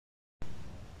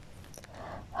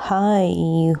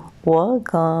Hi,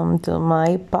 welcome to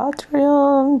my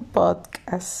Patreon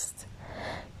podcast.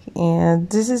 And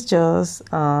this is just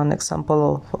an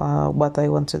example of what I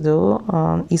want to do.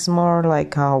 It's more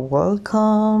like a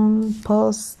welcome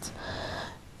post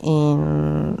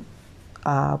in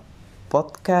a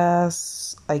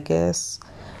podcast, I guess.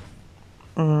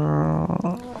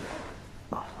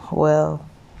 Well,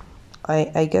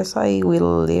 I guess I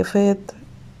will leave it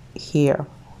here.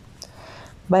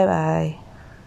 Bye bye.